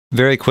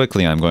Very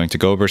quickly, I'm going to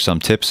go over some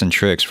tips and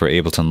tricks for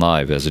Ableton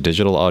Live as a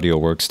digital audio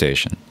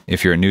workstation.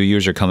 If you're a new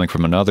user coming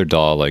from another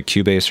DAW like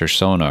Cubase or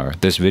Sonar,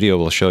 this video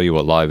will show you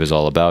what Live is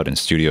all about in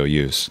studio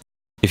use.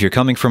 If you're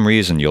coming from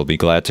Reason, you'll be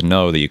glad to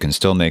know that you can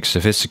still make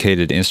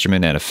sophisticated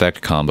instrument and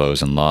effect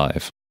combos in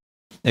Live.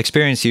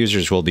 Experienced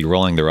users will be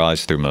rolling their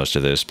eyes through most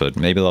of this, but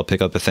maybe they'll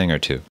pick up a thing or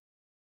two.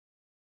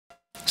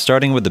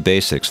 Starting with the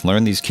basics,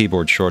 learn these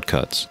keyboard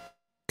shortcuts.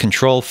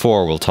 Control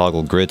 4 will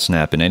toggle grid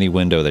snap in any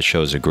window that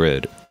shows a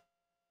grid.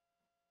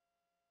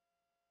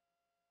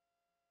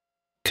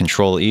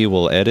 Control E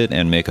will edit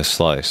and make a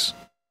slice.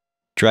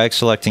 Drag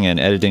selecting and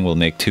editing will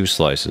make 2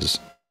 slices.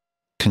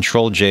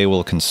 Control J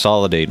will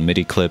consolidate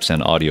MIDI clips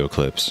and audio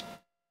clips.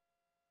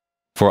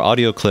 For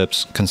audio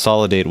clips,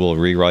 consolidate will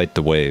rewrite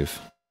the wave.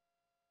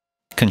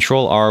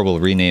 Control R will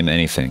rename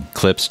anything: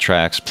 clips,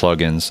 tracks,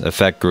 plugins,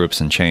 effect groups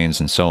and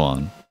chains, and so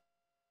on.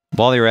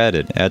 While you're at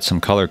it, add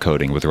some color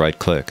coding with right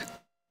click.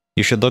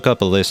 You should look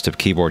up a list of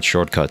keyboard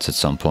shortcuts at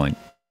some point.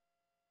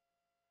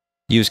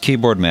 Use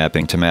keyboard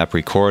mapping to map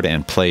record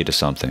and play to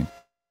something.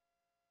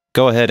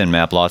 Go ahead and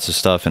map lots of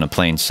stuff in a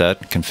plain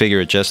set,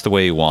 configure it just the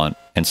way you want,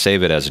 and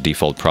save it as a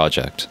default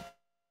project.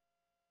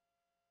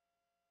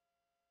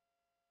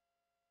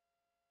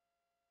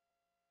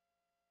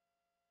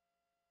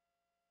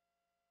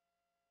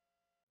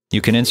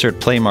 You can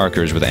insert play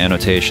markers with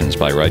annotations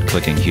by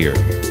right-clicking here.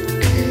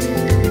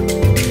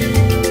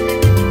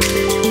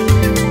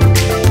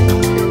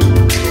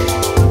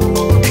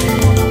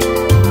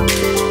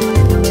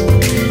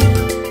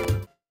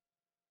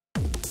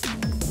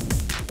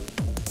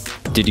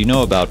 Did you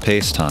know about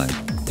paste time?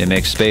 It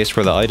makes space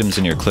for the items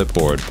in your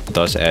clipboard,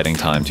 thus adding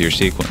time to your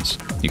sequence.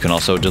 You can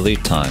also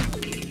delete time.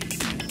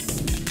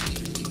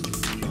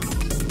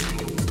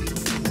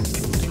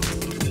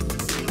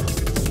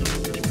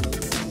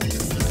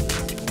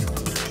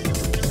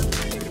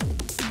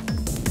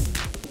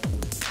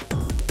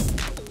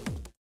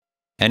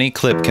 Any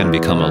clip can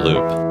become a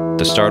loop.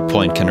 The start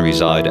point can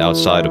reside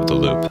outside of the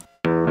loop.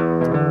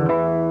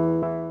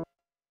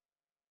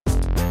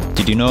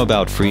 Did you know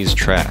about freeze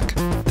track?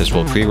 This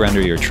will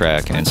pre-render your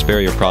track and spare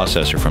your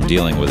processor from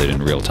dealing with it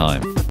in real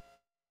time.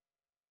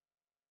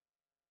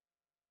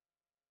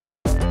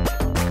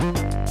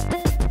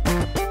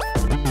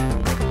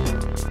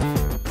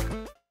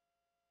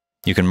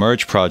 You can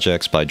merge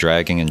projects by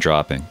dragging and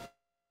dropping.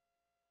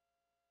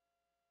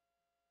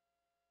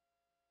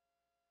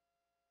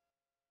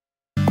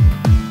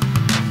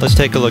 Let's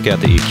take a look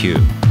at the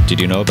EQ.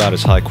 Did you know about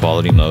its high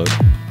quality mode?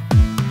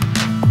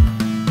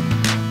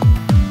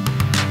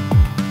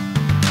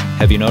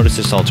 Have you noticed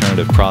its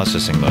alternative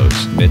processing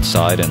modes,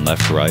 mid-side and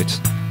left-right?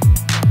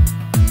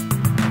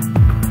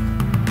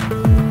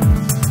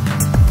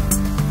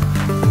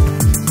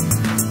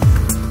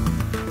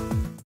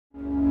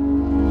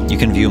 You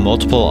can view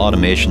multiple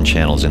automation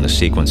channels in the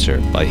sequencer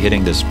by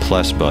hitting this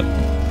plus button.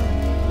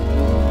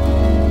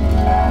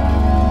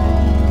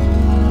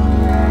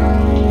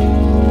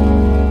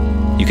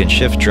 You can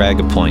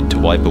shift-drag a point to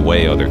wipe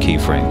away other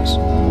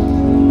keyframes.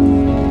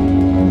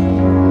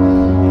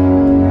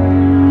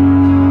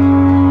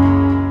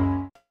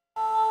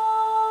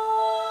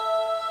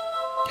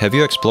 Have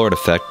you explored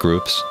effect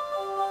groups?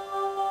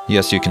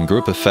 Yes, you can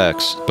group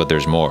effects, but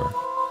there's more.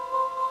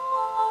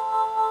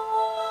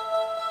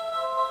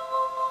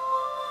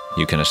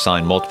 You can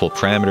assign multiple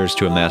parameters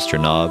to a master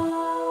knob.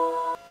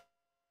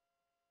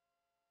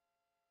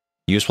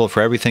 Useful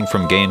for everything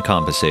from gain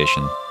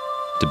compensation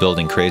to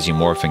building crazy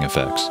morphing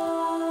effects.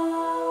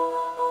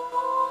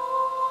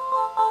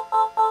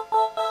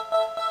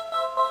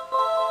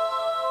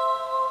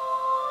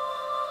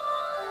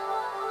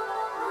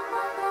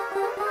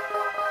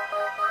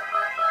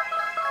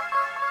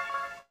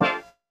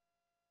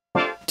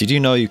 Did you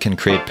know you can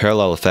create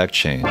parallel effect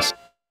chains?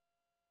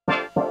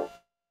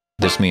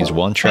 This means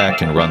one track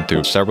can run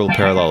through several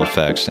parallel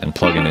effects and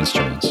plug-in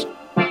instruments.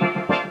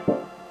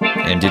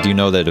 And did you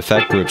know that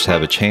effect groups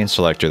have a chain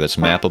selector that's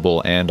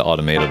mappable and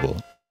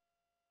automatable?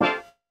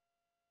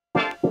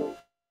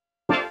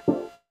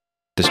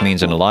 This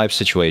means in a live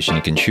situation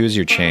you can choose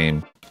your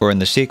chain, or in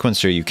the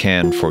sequencer you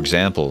can, for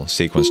example,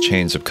 sequence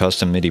chains of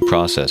custom MIDI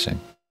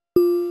processing.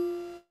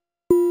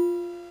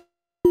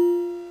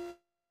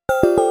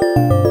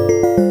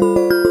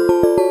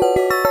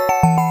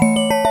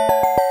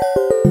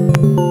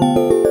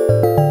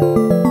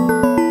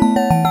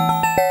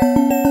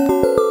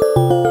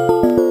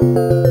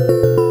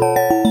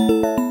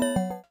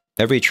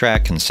 Every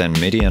track can send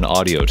MIDI and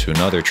audio to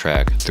another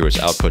track through its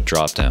output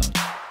dropdown.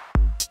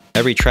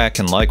 Every track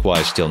can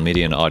likewise steal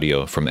MIDI and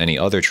audio from any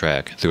other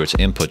track through its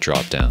input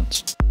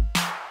dropdowns.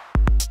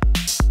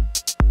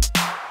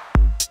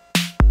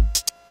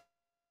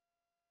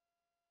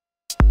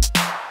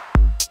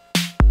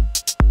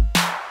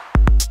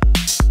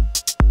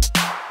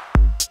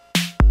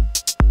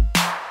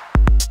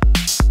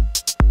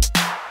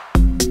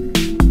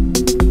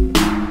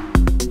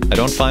 I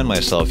don't find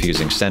myself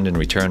using send and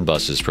return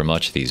buses for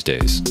much these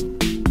days.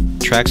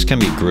 Tracks can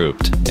be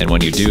grouped, and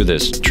when you do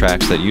this,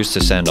 tracks that used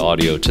to send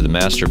audio to the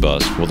master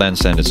bus will then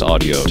send its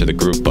audio to the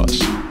group bus.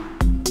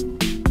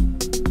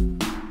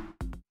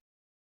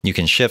 You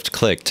can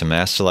shift-click to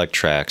mass select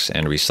tracks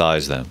and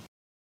resize them.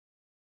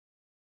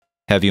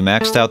 Have you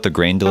maxed out the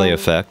grain delay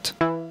effect?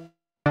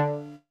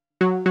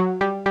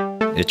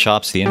 It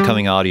chops the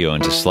incoming audio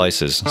into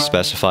slices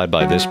specified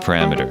by this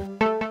parameter.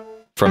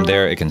 From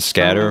there, it can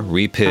scatter,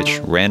 repitch,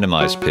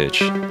 randomize pitch,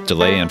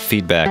 delay and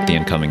feedback the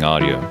incoming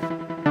audio.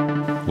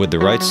 With the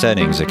right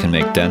settings, it can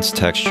make dense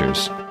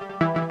textures.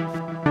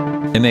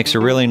 It makes a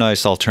really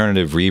nice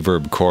alternative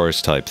reverb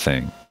chorus type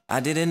thing. I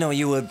didn't know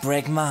you would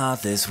break my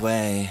heart this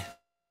way.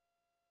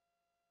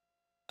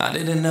 I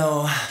didn't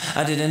know,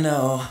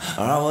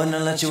 or I wouldn't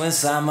have let you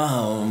inside my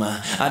home.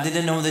 I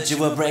didn't know that you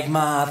would break my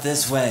heart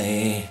this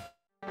way.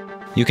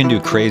 You can do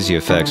crazy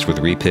effects with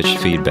repitched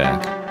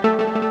feedback.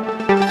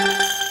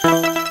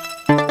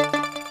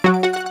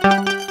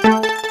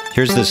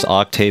 Here's this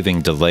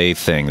octaving delay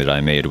thing that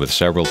I made with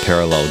several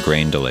parallel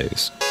grain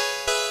delays.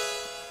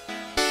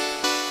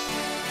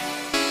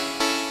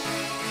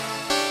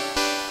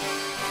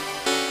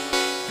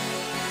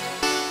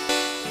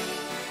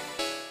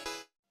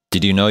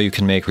 Did you know you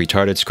can make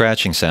retarded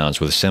scratching sounds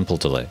with simple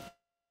delay?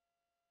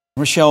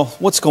 Rochelle,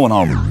 what's going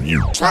on with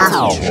you?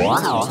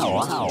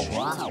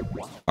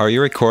 Are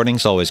your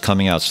recordings always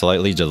coming out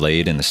slightly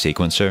delayed in the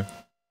sequencer?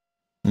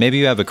 Maybe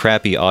you have a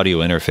crappy audio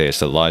interface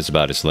that lies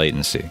about its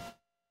latency.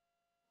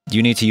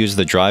 You need to use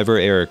the driver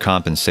error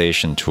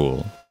compensation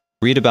tool.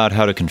 Read about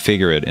how to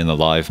configure it in the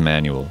live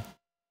manual.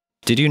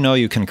 Did you know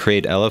you can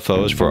create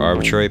LFOs for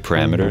arbitrary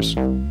parameters?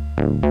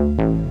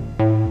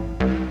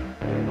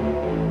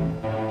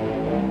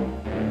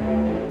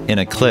 In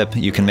a clip,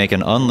 you can make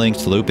an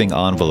unlinked looping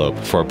envelope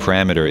for a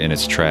parameter in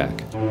its track.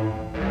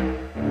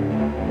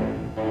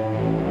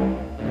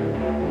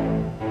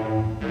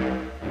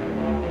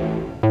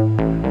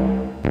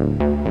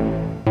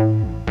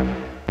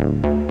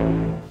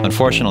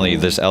 Unfortunately,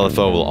 this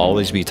LFO will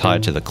always be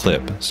tied to the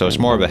clip, so it's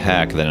more of a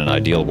hack than an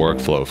ideal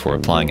workflow for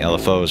applying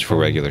LFOs for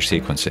regular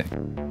sequencing.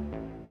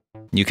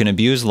 You can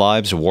abuse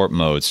Live's warp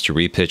modes to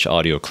repitch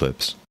audio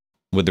clips.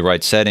 With the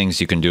right settings,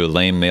 you can do a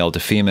lame male to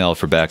female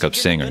for backup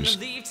singers.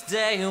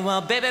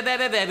 Well, baby,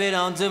 baby, baby,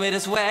 don't do it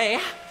this way.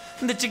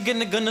 That you're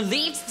gonna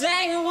leave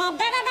today. Well,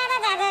 baby, baby,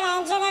 baby,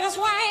 don't do it this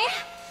way.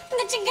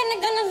 That you're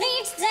gonna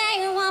leave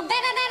today. Well,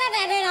 baby, baby,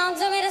 baby, don't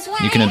do it this way.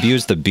 You can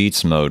abuse the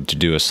beats mode to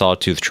do a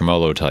sawtooth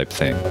tremolo type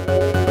thing.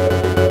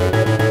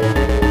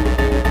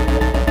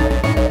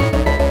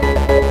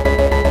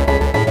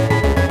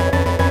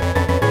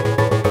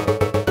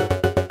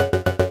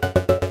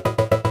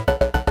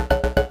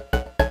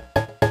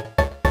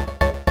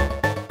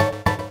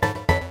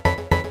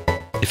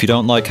 If you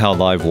don't like how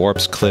Live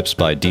warps clips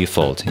by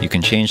default, you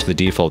can change the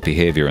default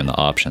behavior in the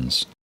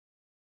options.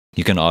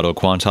 You can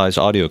auto-quantize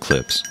audio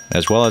clips,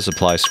 as well as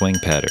apply swing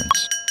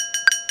patterns.